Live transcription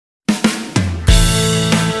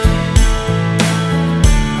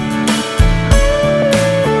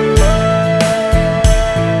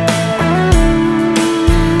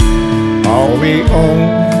we own,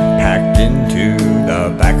 packed into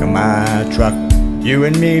the back of my truck. You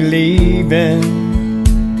and me leaving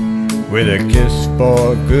with a kiss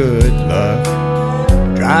for good luck.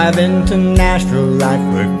 Driving to Nashville like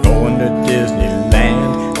we're going to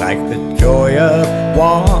Disneyland, like the joy of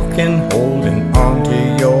walking, holding on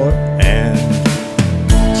to your hand.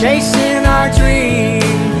 Chasing our dream,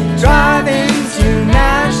 driving to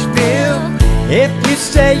Nashville. If you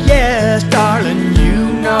say yes, darling, you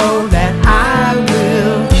know that I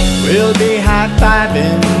will. We'll be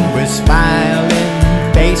high-fiving with smiling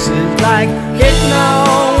faces, like hitting a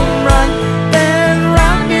home run, then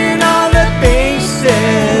rocking all the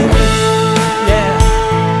bases. Yeah.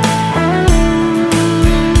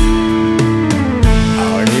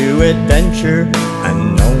 Our new adventure,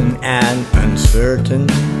 unknown and uncertain.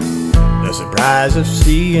 The surprise of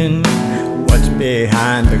seeing what's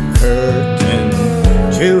behind the curtain.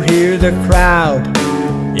 To hear the crowd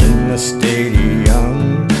in the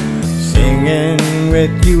stadium singing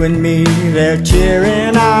with you and me, they're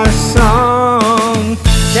cheering our song.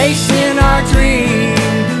 Chasing our dream,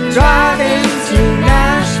 driving to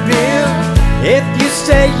Nashville. If you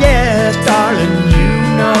say yes, darling, you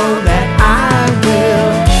know that I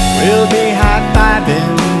will. We'll be high-fiving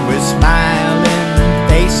with smiling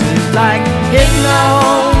faces, like hitting a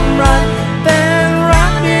home run, then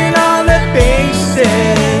rocking all the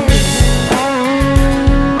bases.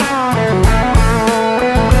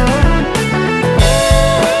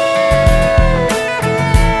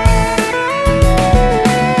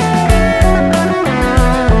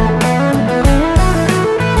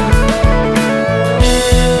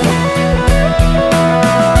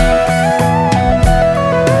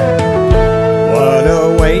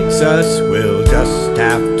 Us, we'll just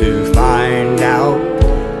have to find out.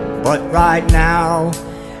 But right now,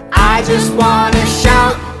 I just wanna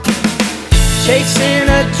shout. Chasing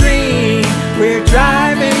a dream, we're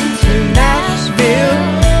driving to Nashville.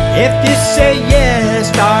 If you say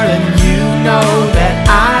yes, darling, you know that